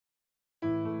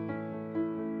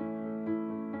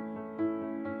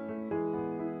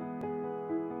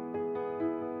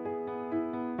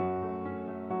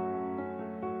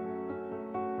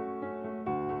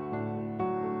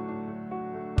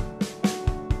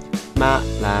Matt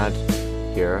lad,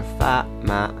 you're a fat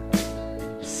Matt,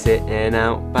 sitting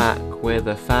out back with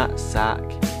a fat sack.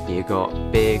 You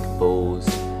got big balls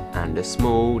and a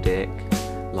small dick,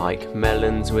 like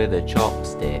melons with a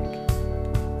chopstick.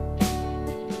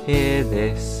 Hear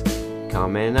this,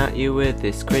 coming at you with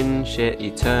this cringe shit.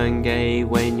 You turn gay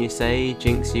when you say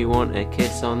jinx, you want a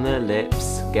kiss on the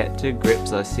lips. Get to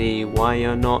grips, I see why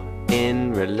you're not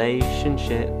in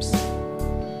relationships.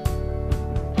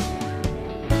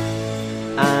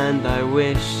 And I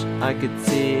wish I could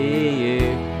see you,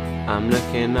 I'm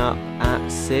looking up at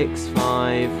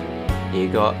 6'5". You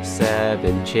got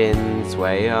 7 chins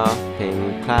way up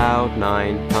in cloud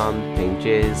 9, pumping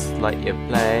jizz like you're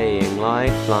playing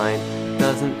Lifeline.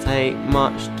 Doesn't take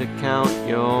much to count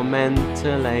your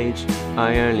mental age,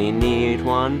 I only need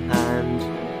one hand.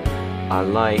 I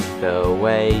like the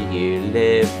way you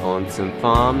live on some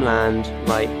farmland,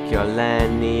 like you're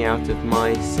Lennie out of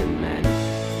Mice and Men.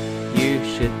 You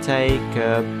should take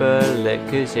a bullet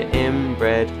cause you're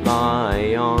inbred,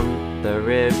 lie on the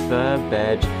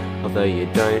riverbed. Although you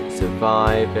don't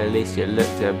survive, at least you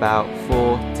looked about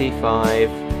 45.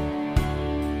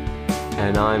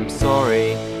 And I'm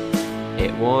sorry,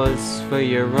 it was for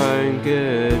your own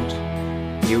good.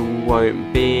 You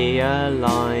won't be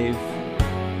alive.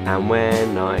 And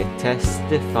when I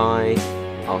testify,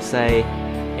 I'll say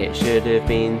it should have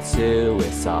been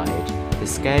suicide. The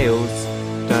scales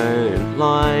don't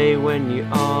lie when you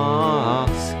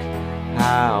ask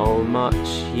how much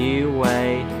you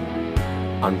weigh.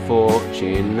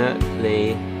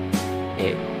 Unfortunately,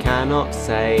 it cannot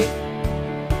say.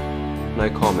 No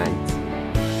comment.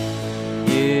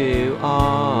 You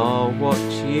are what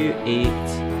you eat,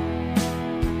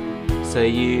 so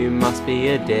you must be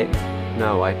a dick.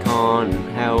 No, I can't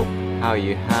help how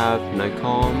you have no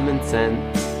common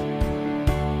sense.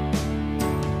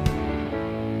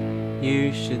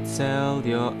 You should sell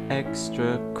your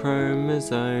extra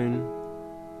chromosome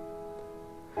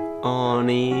on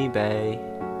eBay.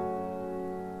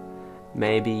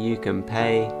 Maybe you can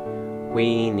pay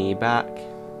weenie back.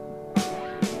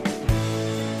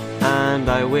 And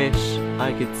I wish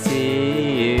I could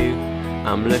see you,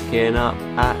 I'm looking up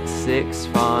at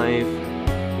 6'5".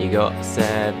 You got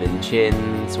 7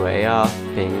 chins way up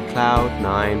in cloud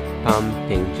 9,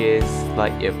 pumping jizz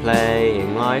like you're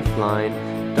playing Lifeline.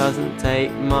 Doesn't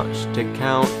take much to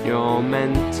count your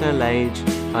mental age,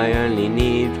 I only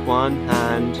need one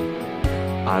hand.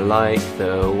 I like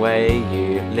the way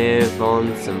you live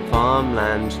on some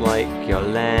farmland, like you're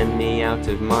Lennie out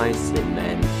of Mice and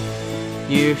Men.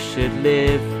 You should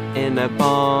live in a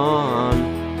barn,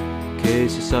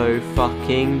 cause you're so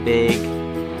fucking big.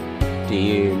 Do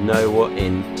you know what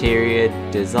interior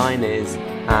design is,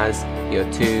 as you're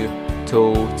too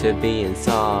tall to be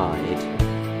inside?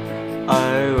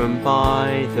 Oh, and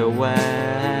by the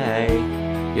way,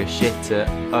 you're shit at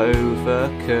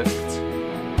overcooked.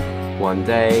 One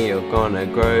day you're gonna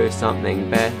grow something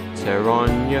better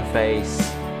on your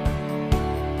face.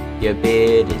 Your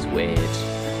beard is weird.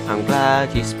 I'm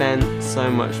glad you spent so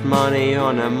much money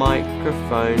on a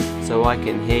microphone, so I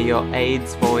can hear your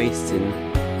AIDS voice in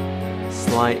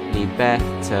slightly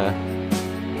better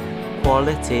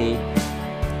quality.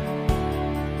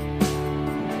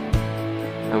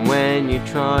 And when you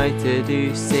try to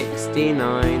do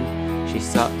 69, she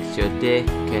sucks your dick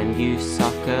and you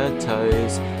suck her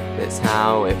toes. That's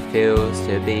how it feels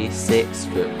to be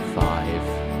 6'5".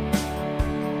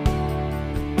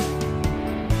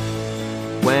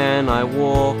 When I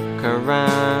walk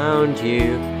around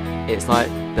you, it's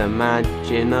like the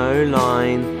Maginot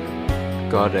Line.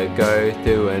 Gotta go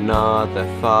through another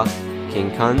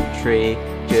fucking country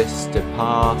just to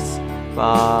pass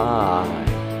by.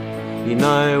 You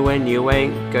know when you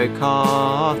ain't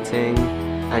go-karting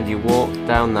and you walk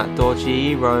down that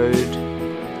dodgy road,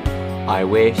 I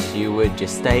wish you would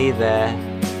just stay there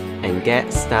and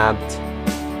get stabbed.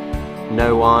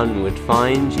 No one would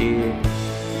find you.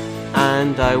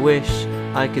 And I wish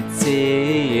I could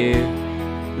see you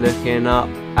looking up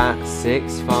at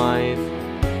 6'5".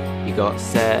 You got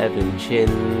 7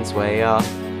 chins way up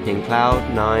in cloud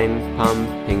 9,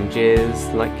 pumping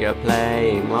jizz like you're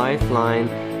playing Lifeline.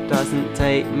 Doesn't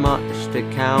take much to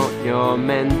count your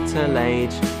mental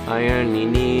age, I only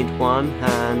need one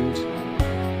hand.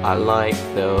 I like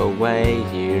the way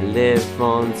you live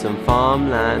on some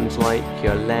farmland, like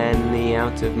you're Lennie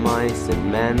out of Mice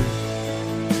and Men.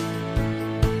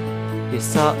 You're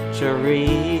such a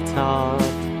retard.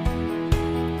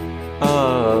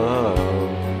 Oh,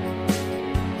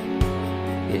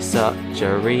 you're such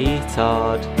a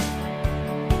retard.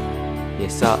 You're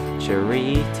such a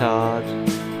retard.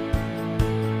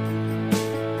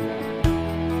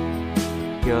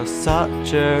 you're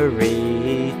such a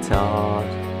retard.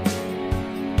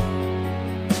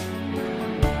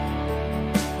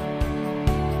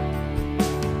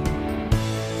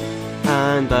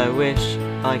 And I wish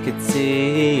I could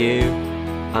see you.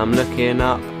 I'm looking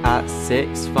up at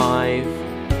 6'5".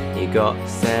 You got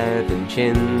 7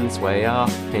 chins way up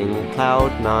in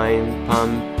cloud 9,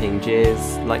 pumping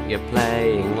jizz like you're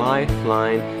playing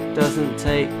Lifeline. Doesn't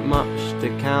take much to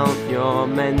count your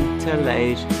mental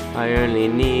age. I only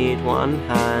need one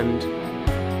hand.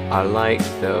 I like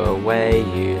the way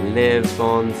you live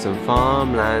on some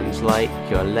farmlands, like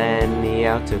you're Lennie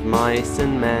out of Mice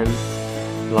and Men.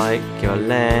 Like you're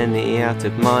Lennie out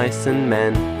of Mice and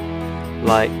Men.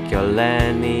 Like you're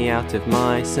Lennie out of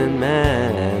Mice and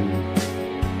Men.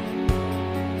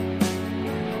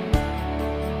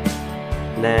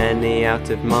 Lennie out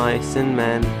of Mice and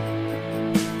Men.